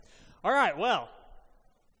All right, well,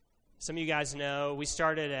 some of you guys know we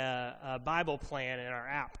started a Bible plan in our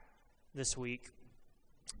app this week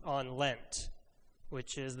on Lent,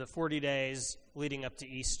 which is the 40 days leading up to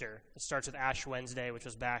Easter. It starts with Ash Wednesday, which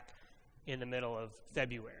was back in the middle of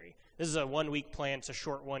February. This is a one-week plan. It's a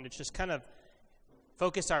short one to just kind of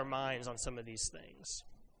focus our minds on some of these things.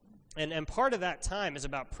 And part of that time is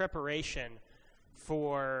about preparation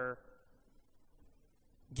for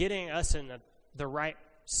getting us in the right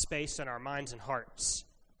space in our minds and hearts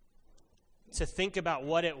to think about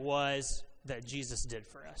what it was that Jesus did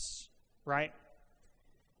for us, right?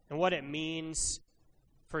 And what it means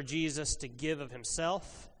for Jesus to give of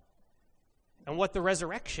himself, and what the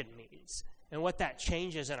resurrection means, and what that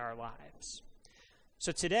changes in our lives.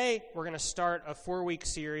 So today, we're going to start a 4-week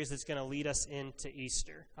series that's going to lead us into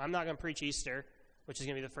Easter. I'm not going to preach Easter, which is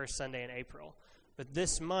going to be the first Sunday in April. But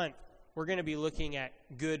this month, we're going to be looking at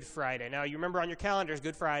Good Friday. Now, you remember on your calendars,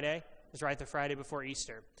 Good Friday is right the Friday before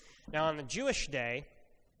Easter. Now, on the Jewish day,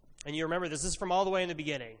 and you remember this is from all the way in the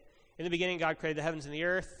beginning. In the beginning, God created the heavens and the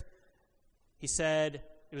earth. He said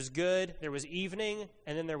it was good. There was evening,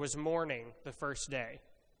 and then there was morning the first day.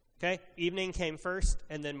 Okay? Evening came first,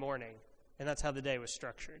 and then morning. And that's how the day was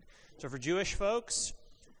structured. So for Jewish folks,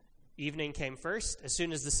 evening came first. As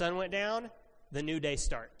soon as the sun went down, the new day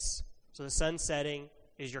starts. So the sun setting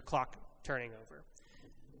is your clock turning over.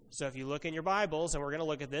 So if you look in your Bibles, and we're going to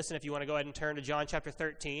look at this, and if you want to go ahead and turn to John chapter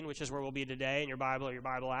 13, which is where we'll be today in your Bible or your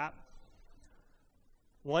Bible app.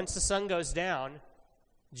 Once the sun goes down,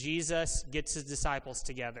 Jesus gets his disciples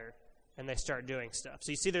together, and they start doing stuff.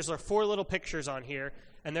 So you see there's 4 little pictures on here,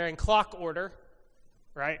 and they're in clock order,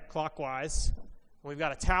 right, clockwise. We've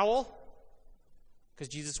got a towel, because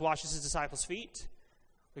Jesus washes his disciples' feet.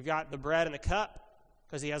 We've got the bread and the cup,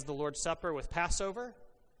 because he has the Lord's Supper with Passover.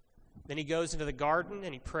 Then he goes into the garden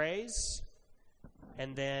and he prays.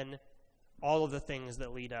 And then all of the things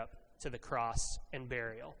that lead up to the cross and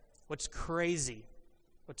burial. What's crazy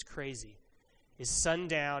is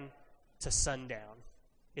sundown to sundown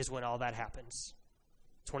is when all that happens.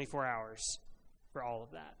 24 hours for all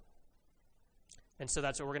of that. And so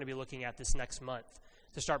that's what we're going to be looking at this next month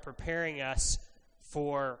to start preparing us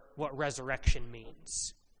for what resurrection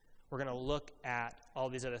means. We're going to look at all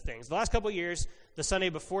these other things. The last couple of years, the Sunday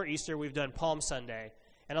before Easter, we've done Palm Sunday.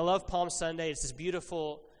 And I love Palm Sunday. It's this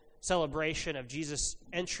beautiful celebration of Jesus'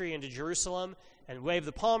 entry into Jerusalem, and wave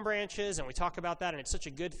the palm branches, and we talk about that, and it's such a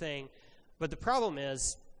good thing. But the problem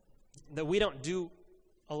is that we don't do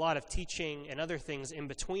a lot of teaching and other things in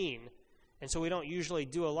between, and so we don't usually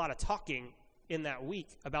do a lot of talking in that week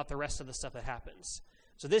about the rest of the stuff that happens.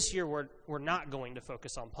 So this year, we're not going to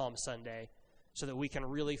focus on Palm Sunday so that we can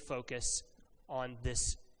really focus on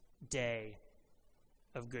this day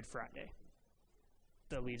of Good Friday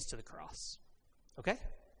that leads to the cross. Okay?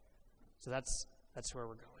 So that's where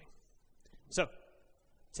we're going. So,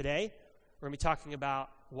 today, we're going to be talking about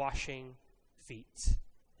washing feet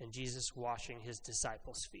and Jesus washing his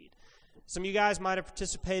disciples' feet. Some of you guys might have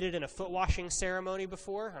participated in a foot washing ceremony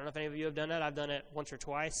before. I don't know if any of you have done that. I've done it once or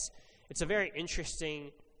twice. It's a very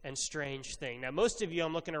interesting and strange thing. Now, most of you,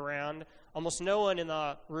 I'm looking around, almost no one in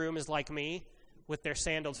the room is like me with their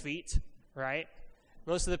sandaled feet, right?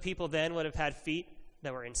 Most of the people then would have had feet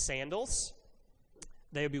that were in sandals.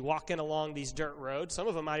 They would be walking along these dirt roads. Some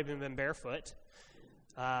of them might have even been barefoot.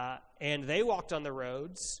 And they walked on the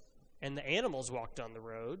roads, and the animals walked on the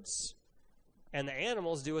roads. And the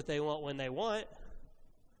animals do what they want when they want.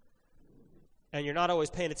 And you're not always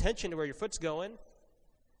paying attention to where your foot's going.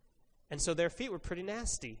 And so their feet were pretty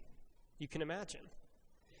nasty, you can imagine.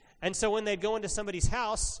 And so when they'd go into somebody's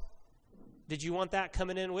house, did you want that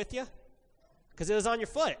coming in with you? Because it was on your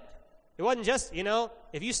foot. It wasn't just,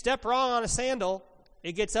 if you step wrong on a sandal,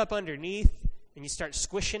 it gets up underneath, and you start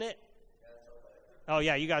squishing it. Oh,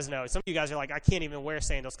 yeah, you guys know. Some of you guys are like, I can't even wear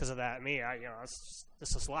sandals because of that. Me,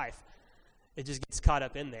 this is life. It just gets caught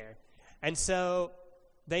up in there. And so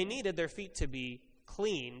they needed their feet to be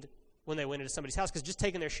cleaned when they went into somebody's house, because just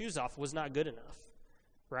taking their shoes off was not good enough,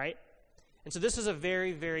 right? And so this is a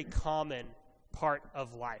very, very common part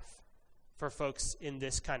of life for folks in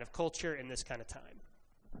this kind of culture, in this kind of time.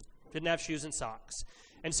 Didn't have shoes and socks.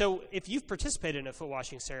 And so if you've participated in a foot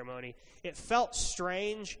washing ceremony, it felt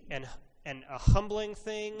strange and a humbling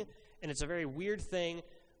thing, and it's a very weird thing,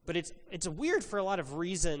 but it's weird for a lot of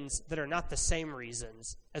reasons that are not the same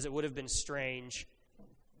reasons as it would have been strange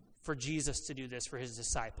for Jesus to do this for his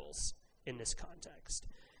disciples in this context.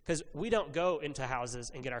 Because we don't go into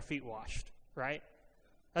houses and get our feet washed, right?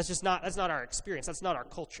 That's not our experience. That's not our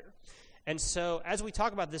culture. And so as we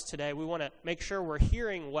talk about this today, we want to make sure we're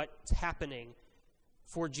hearing what's happening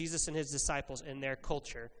for Jesus and his disciples in their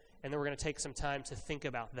culture And then we're going to take some time to think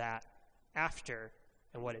about that after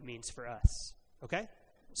and what it means for us. Okay?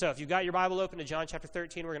 So if you've got your Bible open to John chapter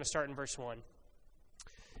 13, we're going to start in verse 1.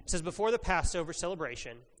 It says, before the Passover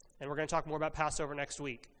celebration, and we're going to talk more about Passover next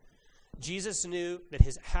week, Jesus knew that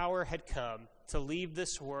his hour had come to leave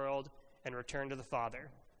this world and return to the Father.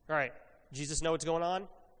 All right, Jesus know what's going on?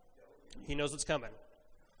 He knows what's coming.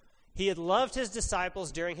 He had loved his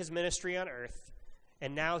disciples during his ministry on earth,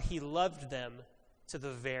 and now he loved them to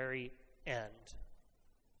the very end.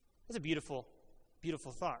 That's a beautiful,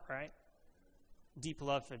 beautiful thought, right? Deep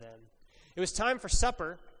love for them. It was time for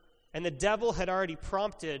supper, and the devil had already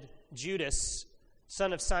prompted Judas,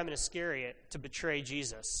 son of Simon Iscariot, to betray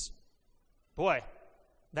Jesus. Boy,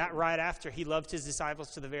 that right after he loved his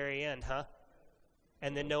disciples to the very end, huh?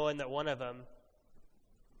 And then knowing that one of them,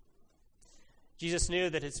 Jesus knew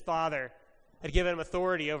that his Father had given him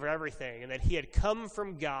authority over everything, and that he had come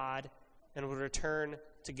from God and would return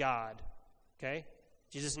to God. Okay?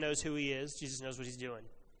 Jesus knows who he is. Jesus knows what he's doing.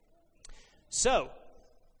 So,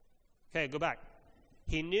 okay, go back.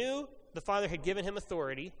 He knew the Father had given him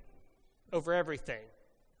authority over everything.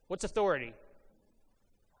 What's authority?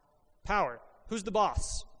 Power. Who's the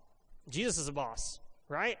boss? Jesus is a boss,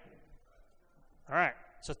 right? All right.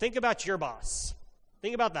 So think about your boss.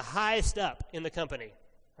 Think about the highest up in the company,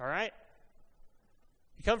 all right?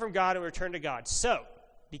 You come from God and return to God. So,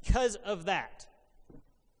 because of that,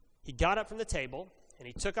 he got up from the table, and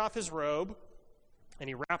he took off his robe, and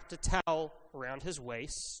he wrapped a towel around his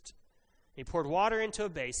waist. He poured water into a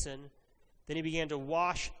basin. Then he began to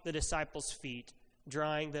wash the disciples' feet,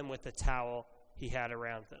 drying them with the towel he had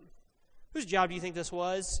around them. Whose job do you think this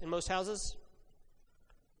was in most houses?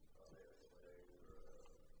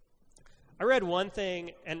 I read one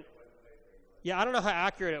thing, and I don't know how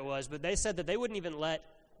accurate it was, but they said that they wouldn't even let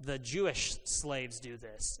the Jewish slaves do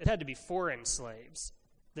this. It had to be foreign slaves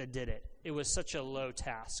that did it. It was such a low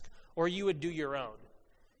task. Or you would do your own.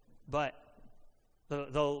 But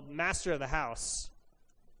the master of the house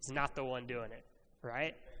is not the one doing it,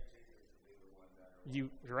 right? You're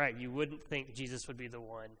right. You wouldn't think Jesus would be the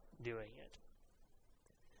one doing it.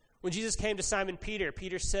 When Jesus came to Simon Peter,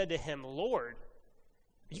 Peter said to him, Lord,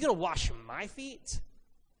 are you going to wash my feet?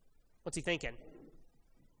 What's he thinking?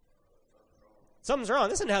 Something's wrong.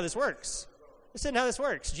 This isn't how this works. This isn't how this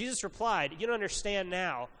works. Jesus replied, you don't understand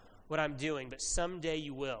now what I'm doing, but someday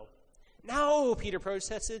you will. No, Peter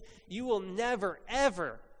protested. You will never,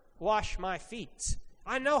 ever wash my feet.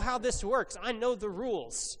 I know how this works. I know the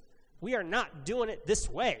rules. We are not doing it this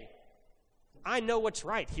way. I know what's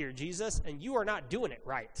right here, Jesus, and you are not doing it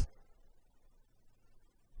right.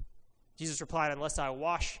 Jesus replied, unless I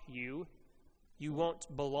wash you, you won't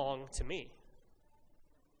belong to me.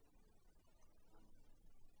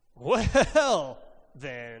 Well,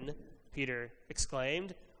 then, Peter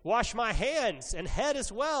exclaimed, wash my hands and head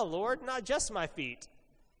as well, Lord, not just my feet.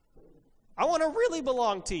 I want to really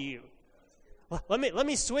belong to you. Let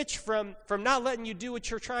me switch from not letting you do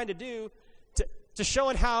what you're trying to do to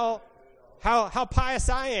showing how pious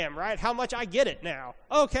I am, right? How much I get it now.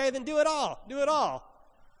 Okay, then do it all. Do it all.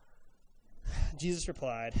 Jesus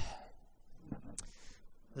replied,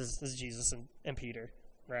 this is Jesus and Peter,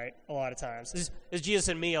 right? A lot of times. This is Jesus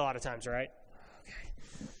and me a lot of times, right?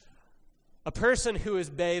 Okay. A person who is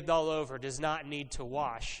bathed all over does not need to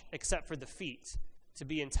wash except for the feet to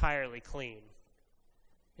be entirely clean.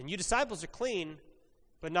 And you disciples are clean,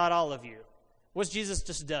 but not all of you. What's Jesus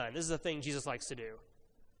just done? This is the thing Jesus likes to do.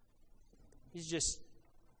 He's just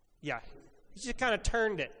kind of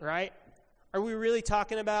turned it, right? Are we really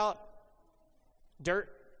talking about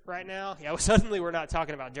dirt right now? Yeah, well, suddenly we're not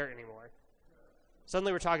talking about dirt anymore.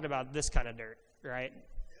 Suddenly we're talking about this kind of dirt, right?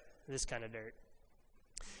 This kind of dirt.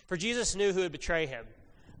 For Jesus knew who would betray him.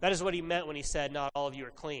 That is what he meant when he said, not all of you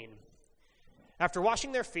are clean. After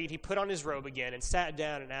washing their feet, he put on his robe again and sat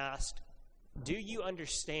down and asked, do you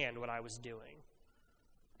understand what I was doing?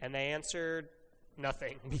 And they answered,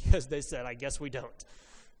 nothing, because they said, I guess we don't.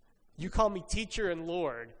 You call me teacher and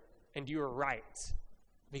Lord, and you are right,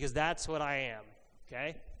 because that's what I am,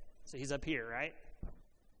 okay? So he's up here, right?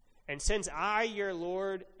 And since I, your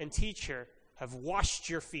Lord and teacher, have washed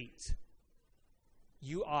your feet,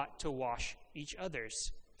 you ought to wash each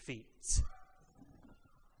other's feet.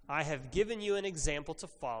 I have given you an example to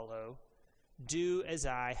follow. Do as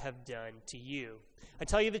I have done to you. I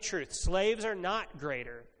tell you the truth, slaves are not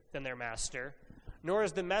greater than their master, nor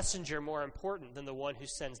is the messenger more important than the one who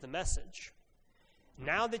sends the message.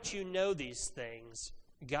 Now that you know these things,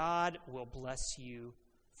 God will bless you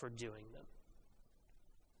for doing them.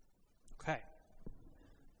 Okay.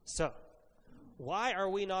 So, why are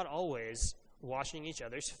we not always washing each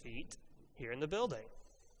other's feet here in the building?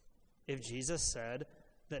 if Jesus said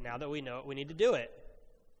that now that we know it, we need to do it?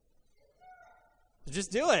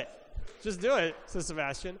 Just do it. Just do it, says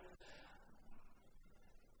Sebastian.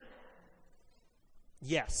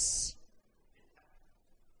 Yes.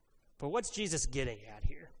 But what's Jesus getting at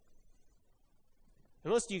here?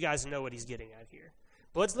 And most of you guys know what he's getting at here.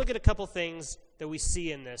 But let's look at a couple things that we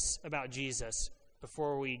see in this about Jesus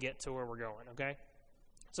before we get to where we're going, okay?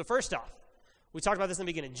 So first off, we talked about this in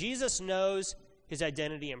the beginning. Jesus knows his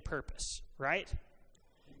identity and purpose, right?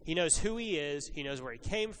 He knows who he is. He knows where he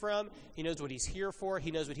came from. He knows what he's here for. He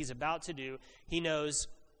knows what he's about to do. He knows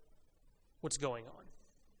what's going on.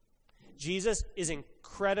 Jesus is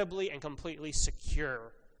incredibly and completely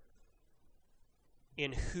secure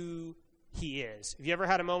in who he is. Have you ever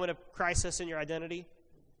had a moment of crisis in your identity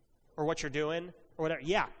or what you're doing or whatever?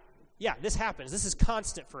 Yeah, this happens. This is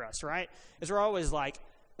constant for us, right? As we're always like,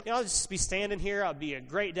 I'll just be standing here. I'll be a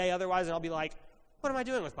great day otherwise, and I'll be like, what am I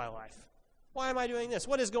doing with my life? Why am I doing this?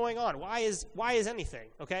 What is going on? Why is anything?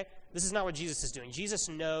 Okay? This is not what Jesus is doing. Jesus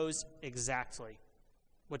knows exactly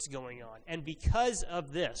what's going on. And because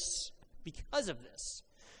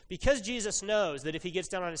Jesus knows that if he gets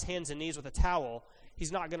down on his hands and knees with a towel,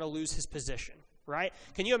 he's not going to lose his position, right?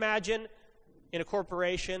 Can you imagine in a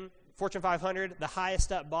corporation, Fortune 500, the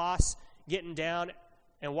highest up boss getting down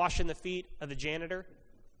and washing the feet of the janitor?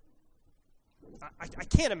 I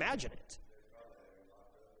can't imagine it.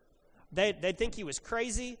 They'd think he was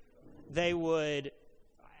crazy. They would,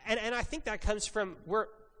 and I think that comes from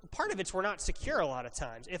part of it's we're not secure a lot of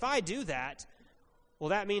times. If I do that, well,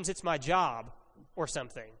 that means it's my job or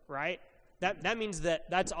something, right? That means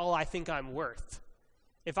that's all I think I'm worth.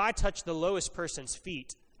 If I touch the lowest person's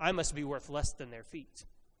feet, I must be worth less than their feet.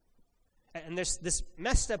 And there's this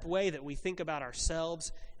messed up way that we think about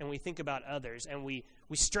ourselves and we think about others, and we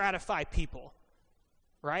stratify people,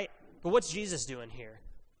 right? But what's Jesus doing here?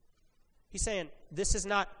 He's saying, this is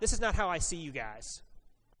not how I see you guys.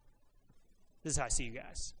 This is how I see you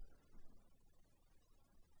guys.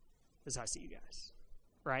 This is how I see you guys,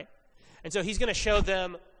 right? And so he's going to show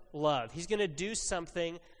them love. He's going to do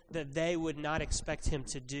something that they would not expect him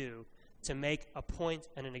to do to make a point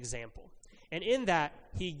and an example. And in that,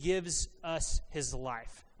 he gives us his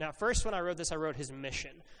life. Now, first when I wrote this, I wrote his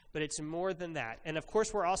mission. But it's more than that. And of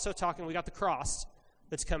course, we're also talking, we got the cross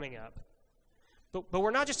that's coming up. But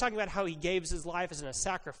we're not just talking about how he gave his life as a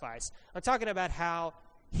sacrifice. I'm talking about how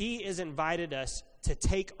he has invited us to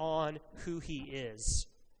take on who he is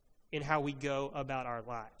in how we go about our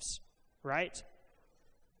lives, right?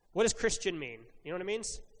 What does Christian mean? You know what it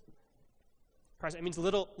means? It means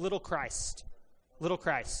little Christ. Little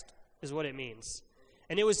Christ is what it means.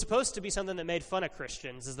 And it was supposed to be something that made fun of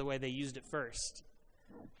Christians, is the way they used it first.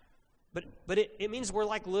 But it means we're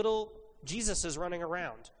like little Jesuses running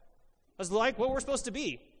around. It's like what we're supposed to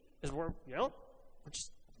be. Is we're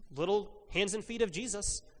just little hands and feet of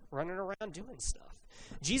Jesus running around doing stuff.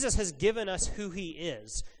 Jesus has given us who he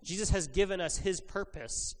is. Jesus has given us his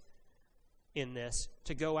purpose in this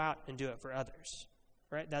to go out and do it for others.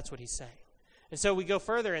 Right? That's what he's saying. And so we go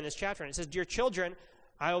further in this chapter, and it says, "Dear children,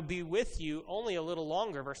 I will be with you only a little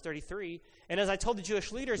longer," verse 33. "And as I told the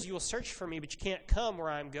Jewish leaders, you will search for me, but you can't come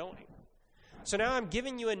where I'm going. So now I'm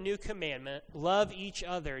giving you a new commandment. Love each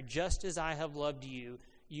other just as I have loved you.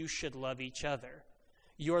 You should love each other.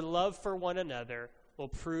 Your love for one another will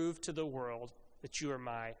prove to the world that you are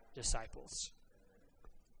my disciples."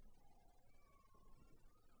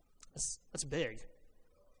 That's big.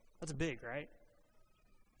 That's big, right?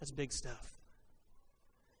 That's big stuff.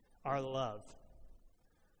 Our love.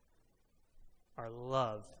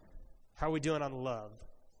 How are we doing on love?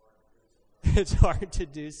 It's hard to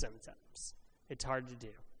do sometimes. It's hard to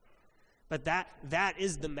do. But that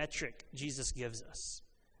is the metric Jesus gives us.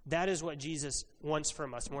 That is what Jesus wants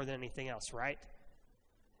from us more than anything else, right?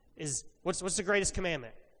 What's the greatest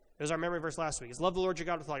commandment? It was our memory verse last week. Is love the Lord your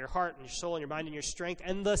God with all your heart and your soul and your mind and your strength.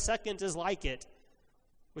 And the second is like it,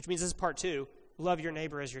 which means this is part 2. Love your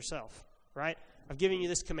neighbor as yourself, right? I've given you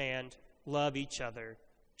this command. Love each other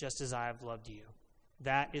just as I have loved you.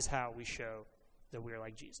 That is how we show that we're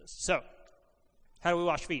like Jesus. So, how do we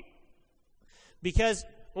wash feet? Because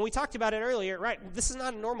when we talked about it earlier, right, this is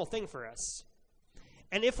not a normal thing for us.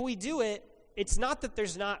 And if we do it, it's not that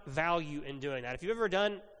there's not value in doing that. If you've ever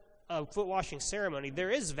done a foot washing ceremony, there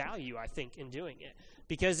is value, I think, in doing it.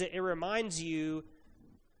 Because it reminds you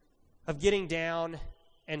of getting down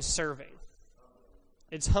and serving.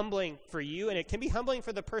 It's humbling for you, and it can be humbling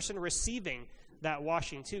for the person receiving that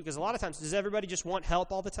washing too. Because a lot of times, does everybody just want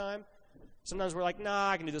help all the time? Sometimes we're like, nah,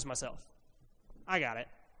 I can do this myself. I got it.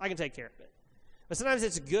 I can take care of it. But sometimes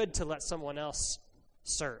it's good to let someone else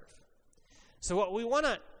serve. So what we want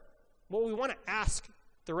what we want to ask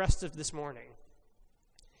the rest of this morning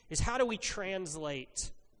is, how do we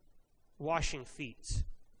translate washing feet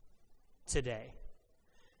today?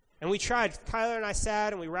 And we tried. Kyler and I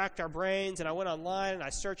sat and we racked our brains, and I went online and I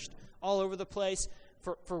searched all over the place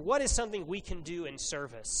for what is something we can do in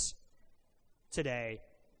service today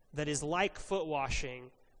that is like foot washing,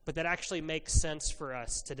 but that actually makes sense for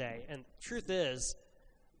us today. And the truth is,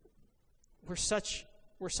 we're such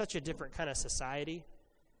a different kind of society,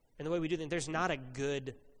 and the way we do things, there's not a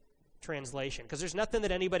good translation, because there's nothing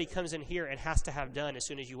that anybody comes in here and has to have done as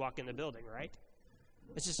soon as you walk in the building, right?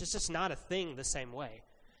 It's just not a thing the same way.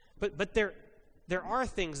 But there are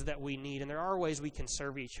things that we need, and there are ways we can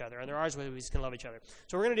serve each other, and there are ways we can love each other.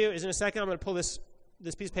 So what we're going to do is, in a second, I'm going to pull this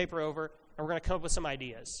piece of paper over, and we're going to come up with some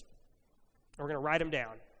ideas. And we're going to write them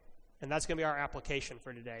down. And that's going to be our application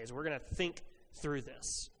for today, is we're going to think through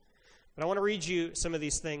this. But I want to read you some of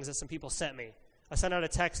these things that some people sent me. I sent out a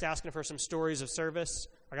text asking for some stories of service.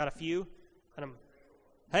 I got a few. And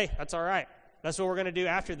hey, that's all right. That's what we're going to do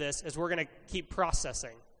after this, is we're going to keep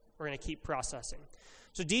processing. We're going to keep processing.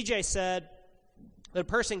 So DJ said that a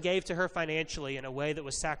person gave to her financially in a way that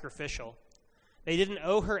was sacrificial. They didn't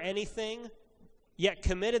owe her anything, yet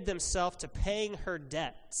committed themselves to paying her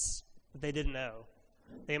debts that they didn't owe.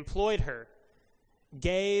 They employed her,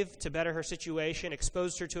 gave to better her situation,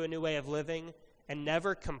 exposed her to a new way of living, and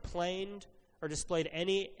never complained or displayed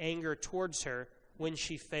any anger towards her when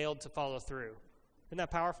she failed to follow through. Isn't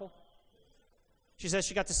that powerful? She says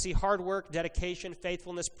she got to see hard work, dedication,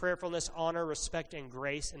 faithfulness, prayerfulness, honor, respect, and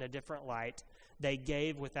grace in a different light. They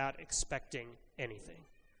gave without expecting anything.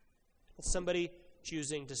 It's somebody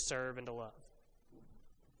choosing to serve and to love.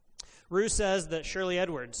 Rue says that Shirley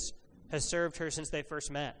Edwards has served her since they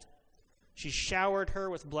first met. She's showered her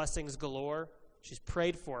with blessings galore. She's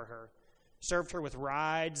prayed for her, served her with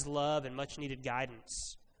rides, love, and much-needed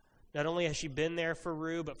guidance. Not only has she been there for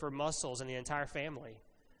Rue, but for Muscles and the entire family.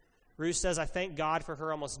 Rue says, I thank God for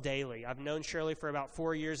her almost daily. I've known Shirley for about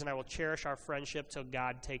 4 years, and I will cherish our friendship till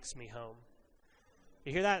God takes me home.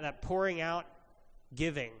 You hear that? That pouring out,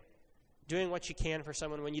 giving, doing what you can for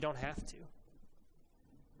someone when you don't have to.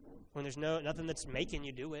 When there's nothing that's making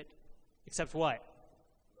you do it. Except what?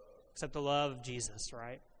 Except the love of Jesus,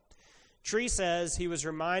 right? Tree says he was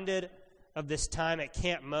reminded of this time at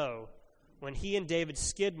Camp Mo when he and David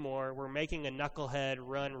Skidmore were making a knucklehead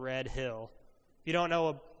run Red Hill. If you don't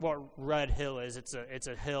know what Red Hill is, it's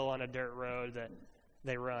a hill on a dirt road that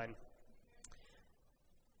they run.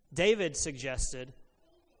 David suggested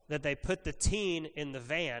that they put the teen in the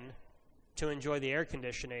van to enjoy the air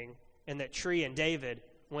conditioning, and that Tree and David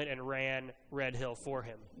went and ran Red Hill for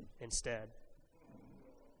him instead.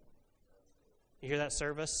 You hear that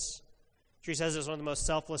service? Tree says it was one of the most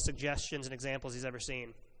selfless suggestions and examples he's ever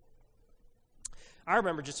seen. I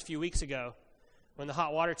remember just a few weeks ago when the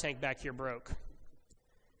hot water tank back here broke.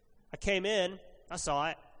 I came in, I saw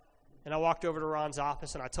it, and I walked over to Ron's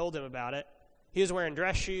office and I told him about it. He was wearing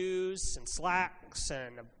dress shoes and slacks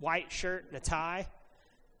and a white shirt and a tie.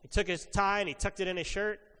 He took his tie and he tucked it in his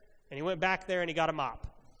shirt, and he went back there and he got a mop.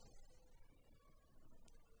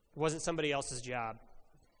 It wasn't somebody else's job.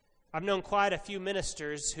 I've known quite a few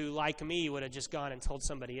ministers who, like me, would have just gone and told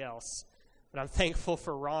somebody else. But I'm thankful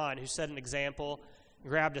for Ron, who set an example,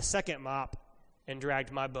 grabbed a second mop, and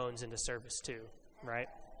dragged my bones into service too, right?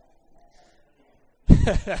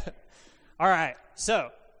 All right, so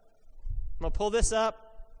I'm going to pull this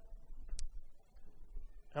up.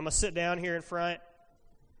 I'm going to sit down here in front.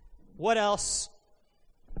 What else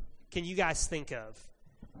can you guys think of?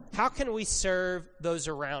 How can we serve those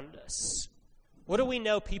around us? What do we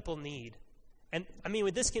know people need? And, I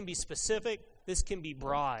mean, this can be specific, this can be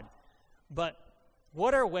broad, but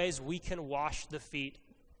what are ways we can wash the feet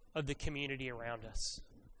of the community around us?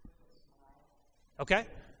 Okay?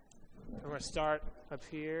 We're going to start up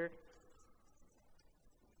here.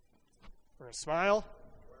 We're going to smile.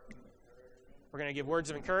 We're going to give words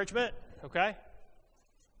of encouragement. Okay?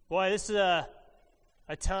 Boy, this is a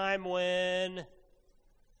time when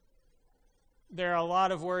there are a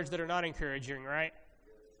lot of words that are not encouraging, right?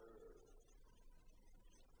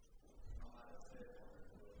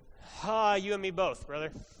 You and me both,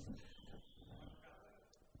 brother.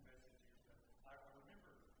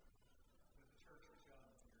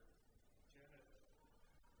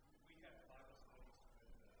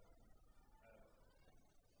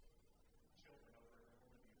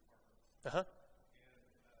 Uh-huh.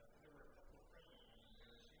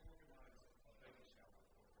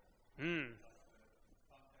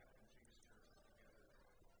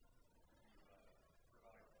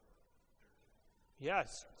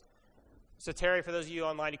 Yes. So Terry, for those of you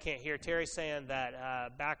online who can't hear, Terry's saying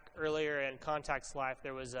that back earlier in Contact's life,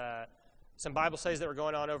 there was some Bible studies that were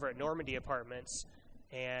going on over at Normandy Apartments,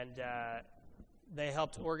 and they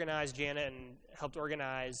helped organize, Janet and helped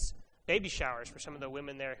organize baby showers for some of the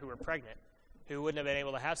women there who were pregnant, who wouldn't have been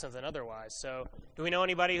able to have something otherwise. So do we know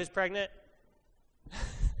anybody who's pregnant?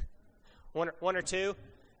 one or two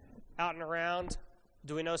out and around?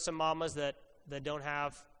 Do we know some mamas that don't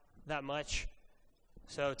have that much?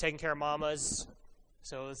 So taking care of mamas.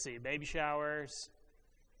 So let's see, baby showers.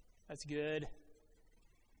 That's good.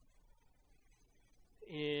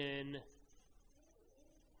 In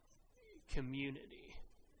community.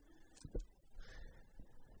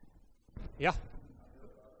 Yeah.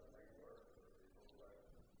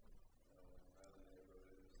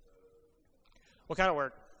 What kind of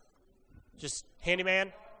work? Just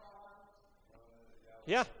handyman?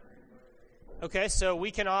 Yeah. Okay, so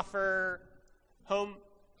we can offer home,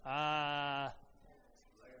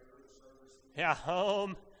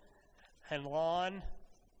 home and lawn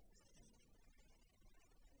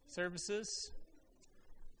services.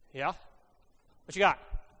 Yeah. What you got?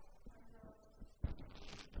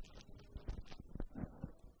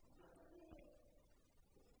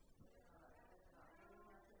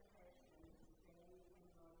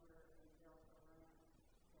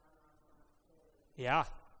 Yeah.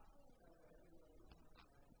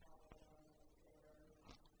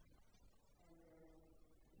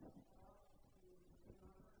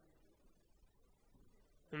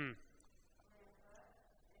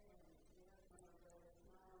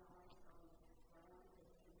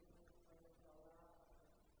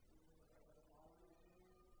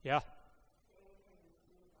 Yeah.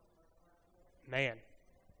 Man.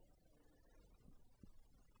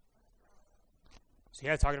 So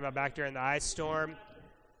yeah, talking about back during the ice storm.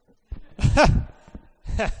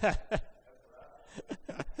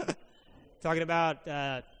 Talking about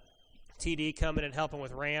TD coming and helping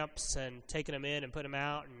with ramps and taking them in and putting them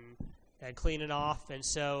out and cleaning off. And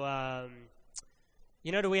so,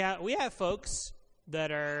 do we have folks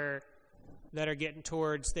that are getting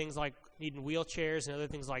towards things like needing wheelchairs and other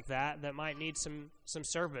things like that might need some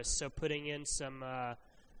service. So putting in some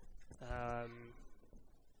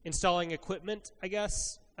installing equipment, I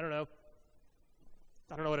guess. I don't know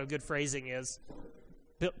what a good phrasing is.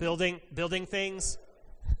 Building things.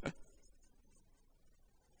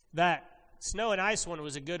 That snow and ice one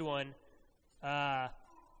was a good one that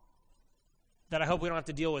I hope we don't have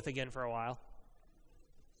to deal with again for a while.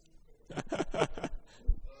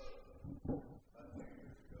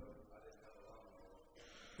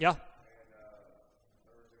 Yeah.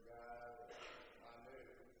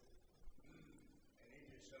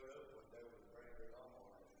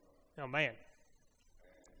 Oh, man.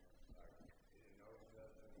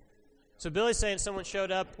 So Billy's saying someone showed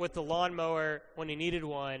up with the lawnmower when he needed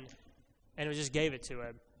one, and we just gave it to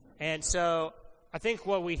him. And so I think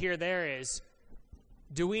what we hear there is,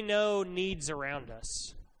 do we know needs around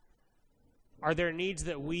us? Are there needs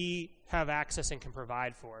that we have access and can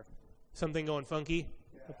provide for? Something going funky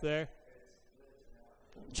up there?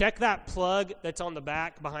 Check that plug that's on the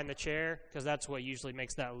back behind the chair, because that's what usually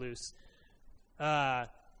makes that loose.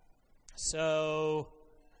 So,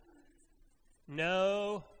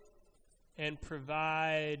 know and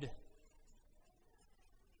provide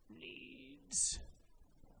needs.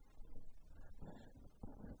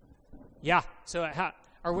 Yeah. So,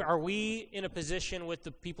 are we in a position with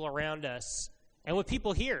the people around us and with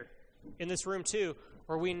people here in this room too,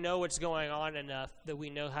 where we know what's going on enough that we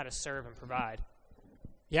know how to serve and provide?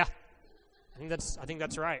 Yeah. I think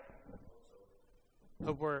that's right.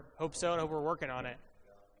 Hope so, and hope we're working on it.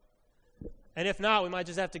 And if not, we might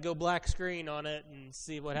just have to go black screen on it and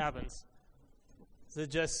see what happens. Is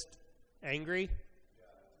it just angry?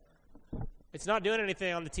 It's not doing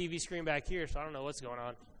anything on the TV screen back here, so I don't know what's going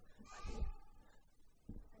on.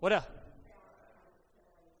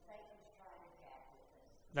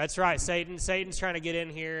 That's right, Satan's trying to get in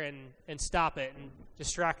here and stop it and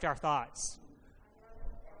distract our thoughts.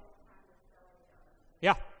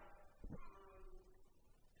 Yeah.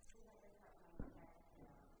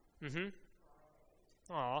 Mm-hmm.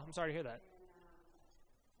 Oh, I'm sorry to hear that.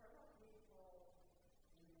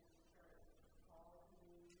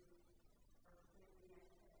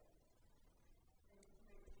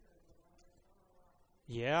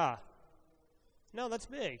 Yeah. No, that's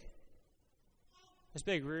big. That's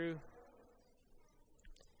big, Rue.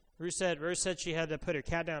 Rue said she had to put her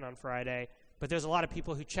cat down on Friday, but there's a lot of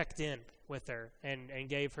people who checked in with her and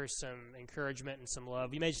gave her some encouragement and some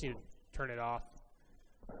love. You may just need to turn it off,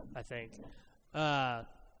 I think.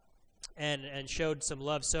 And showed some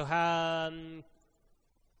love. So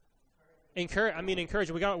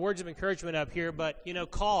encourage. We got words of encouragement up here, but,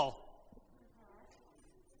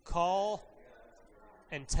 call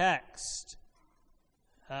and text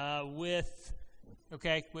with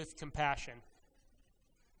compassion.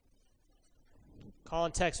 Call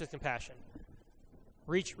and text with compassion.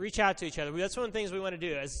 Reach out to each other. That's one of the things we want to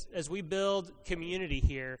do as we build community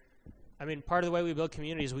here. Part of the way we build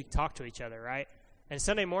community is we talk to each other, right? And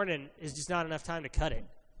Sunday morning is just not enough time to cut it.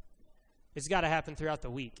 It's got to happen throughout the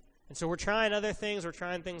week. And so we're trying other things. We're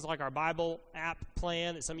trying things like our Bible app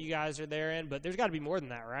plan that some of you guys are there in, but there's got to be more than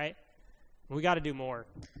that, right? We got to do more.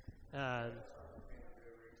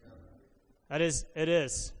 It is.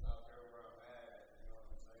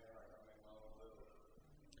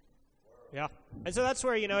 Yeah. And so that's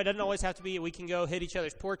where, it doesn't always have to be, we can go hit each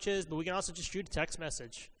other's porches, but we can also just shoot a text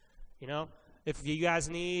message. If you guys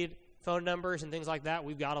need phone numbers and things like that,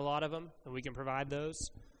 we've got a lot of them, and we can provide those.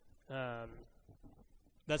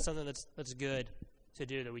 That's something that's good to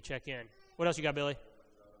do, that we check in. What else you got, Billy?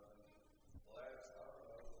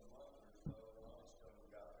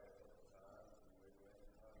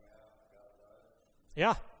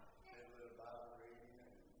 Yeah.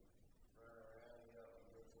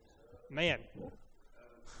 Man.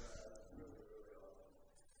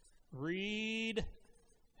 Read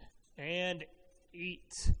and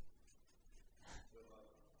eat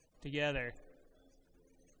together.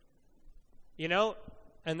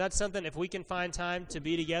 And that's something, if we can find time to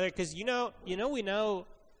be together, because we know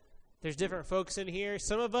there's different folks in here.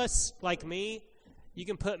 Some of us, like me, you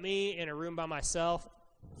can put me in a room by myself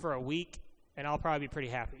for a week, and I'll probably be pretty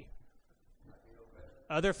happy.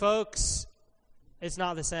 Other folks, it's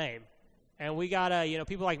not the same. And we got to,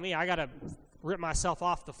 people like me, I got to rip myself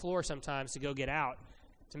off the floor sometimes to go get out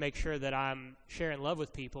to make sure that I'm sharing love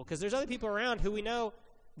with people. Because there's other people around who we know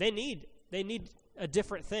they need a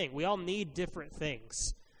different thing. We all need different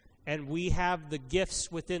things. And we have the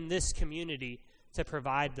gifts within this community to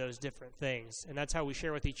provide those different things. And that's how we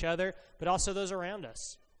share with each other, but also those around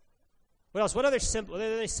us. What else? What other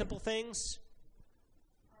simple things?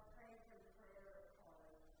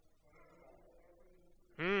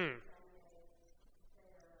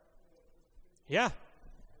 Yeah.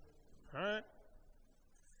 All right.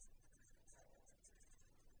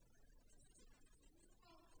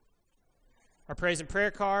 Our praise and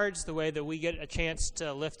prayer cards, the way that we get a chance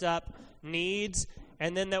to lift up needs,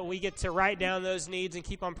 and then that we get to write down those needs and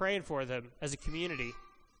keep on praying for them as a community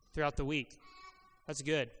throughout the week. That's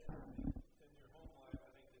good.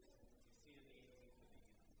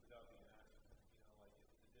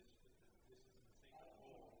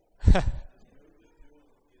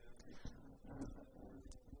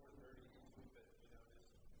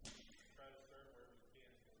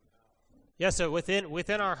 Yeah, so within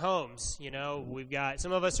our homes, we've got,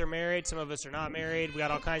 some of us are married, some of us are not married. We got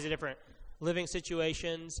all kinds of different living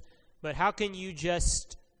situations. But how can you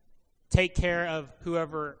just take care of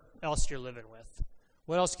whoever else you're living with?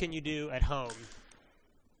 What else can you do at home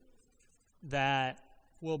that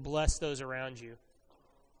will bless those around you?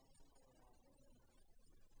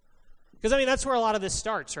 Because, that's where a lot of this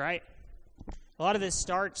starts, right? A lot of this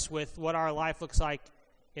starts with what our life looks like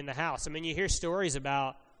in the house. You hear stories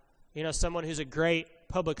about, someone who's a great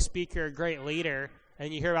public speaker, a great leader,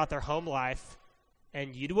 and you hear about their home life,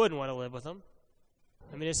 and you wouldn't want to live with them.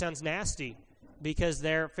 It sounds nasty because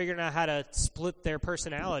they're figuring out how to split their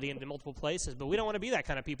personality into multiple places. But we don't want to be that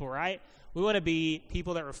kind of people, right? We want to be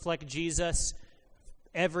people that reflect Jesus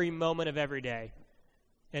every moment of every day.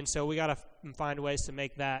 And so we got to find ways to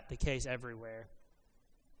make that the case everywhere.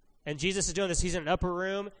 And Jesus is doing this. He's in an upper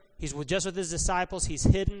room. He's just with his disciples. He's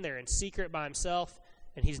hidden. They're in secret by himself.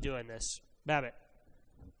 And he's doing this. Babbitt.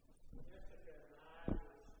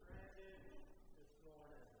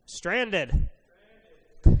 Stranded.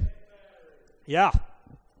 Yeah.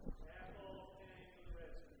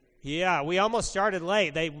 Yeah, we almost started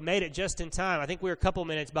late. They made it just in time. I think we were a couple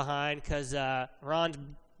minutes behind because Ron's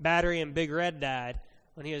battery in Big Red died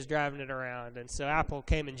when he was driving it around. And so Apple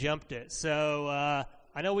came and jumped it. So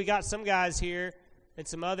I know we got some guys here and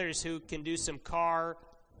some others who can do some car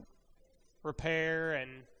repair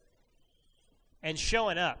and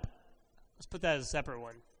showing up. Let's put that as a separate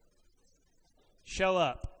one. Show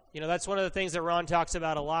up. That's one of the things that Ron talks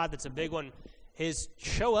about a lot. That's a big one, is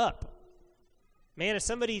show up. Man, if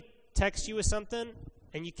somebody texts you with something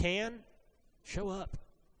and you can, show up.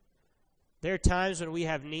 There are times when we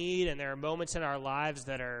have need, and there are moments in our lives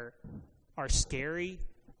that are scary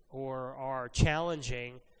or are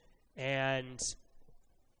challenging, and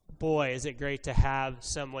boy, is it great to have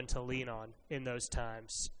someone to lean on in those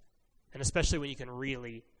times, and especially when you can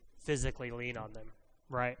really physically lean on them,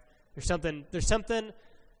 right? There's something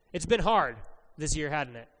It's been hard this year,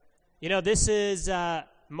 hadn't it? You know, this is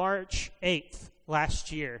March 8th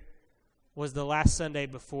last year was the last Sunday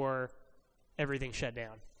before everything shut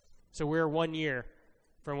down. So we're 1 year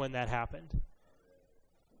from when that happened.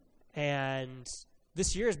 And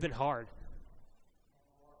this year has been hard.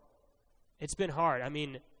 It's been hard. I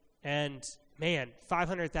mean, and man,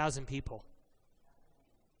 500,000 people.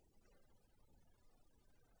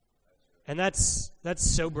 And that's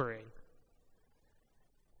sobering.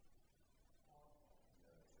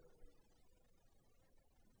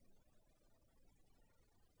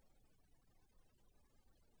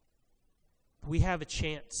 We have a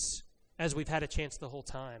chance, as we've had a chance the whole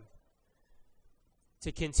time,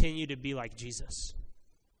 to continue to be like Jesus,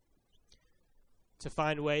 to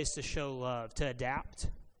find ways to show love, to adapt.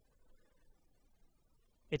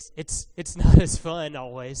 It's not as fun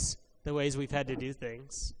always, the ways we've had to do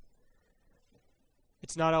things.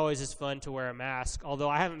 It's not always as fun to wear a mask, although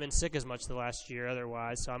I haven't been sick as much the last year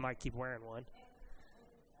otherwise, so I might keep wearing one.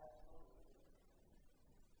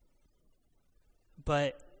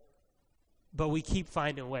 But we keep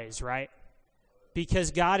finding ways, right?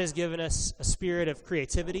 Because God has given us a spirit of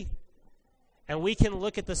creativity, and we can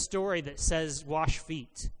look at the story that says wash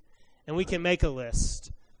feet, and we can make a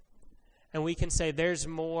list, and we can say there's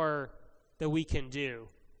more that we can do.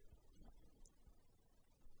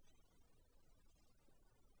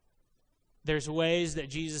 There's ways that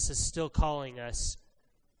Jesus is still calling us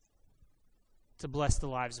to bless the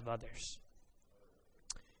lives of others.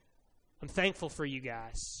 I'm thankful for you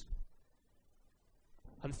guys.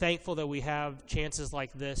 I'm thankful that we have chances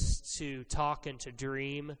like this to talk and to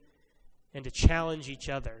dream and to challenge each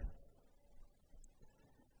other.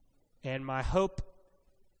 And my hope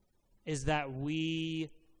is that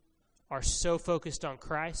we are so focused on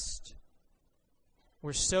Christ.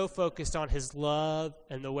 We're so focused on his love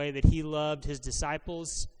and the way that he loved his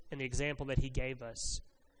disciples and the example that he gave us,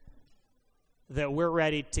 that we're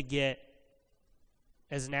ready to get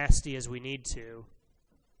as nasty as we need to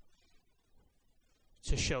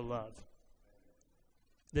show love.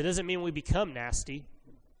 That doesn't mean we become nasty.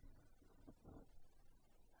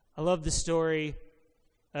 I love the story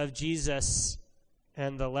of Jesus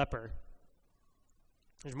and the leper.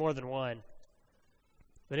 There's more than one.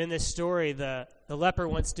 But in this story, the leper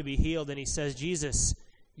wants to be healed, and he says, Jesus,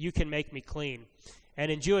 you can make me clean.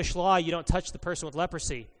 And in Jewish law, you don't touch the person with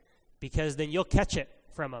leprosy, because then you'll catch it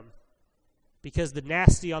from him, because the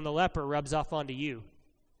nasty on the leper rubs off onto you.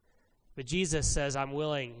 But Jesus says, I'm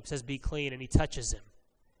willing. He says, be clean, and he touches him.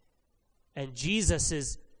 And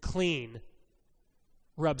Jesus' clean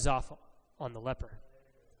rubs off on the leper.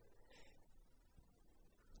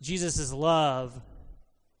 Jesus' love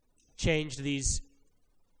changed these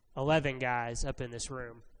 11 guys up in this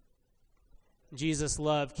room. Jesus'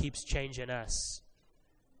 love keeps changing us.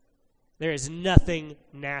 There is nothing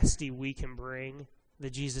nasty we can bring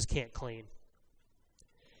that Jesus can't clean.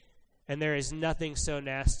 And there is nothing so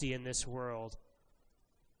nasty in this world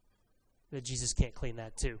that Jesus can't clean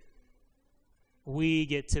that too. We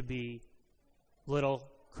get to be little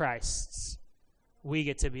Christs. We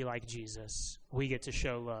get to be like Jesus. We get to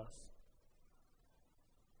show love.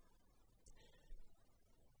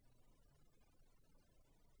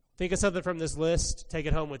 Think of something from this list. Take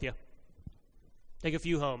it home with you. Take a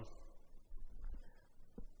few home.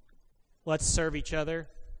 Let's serve each other.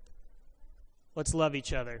 Let's love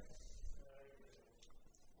each other.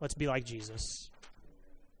 Let's be like Jesus.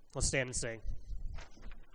 Let's stand and sing.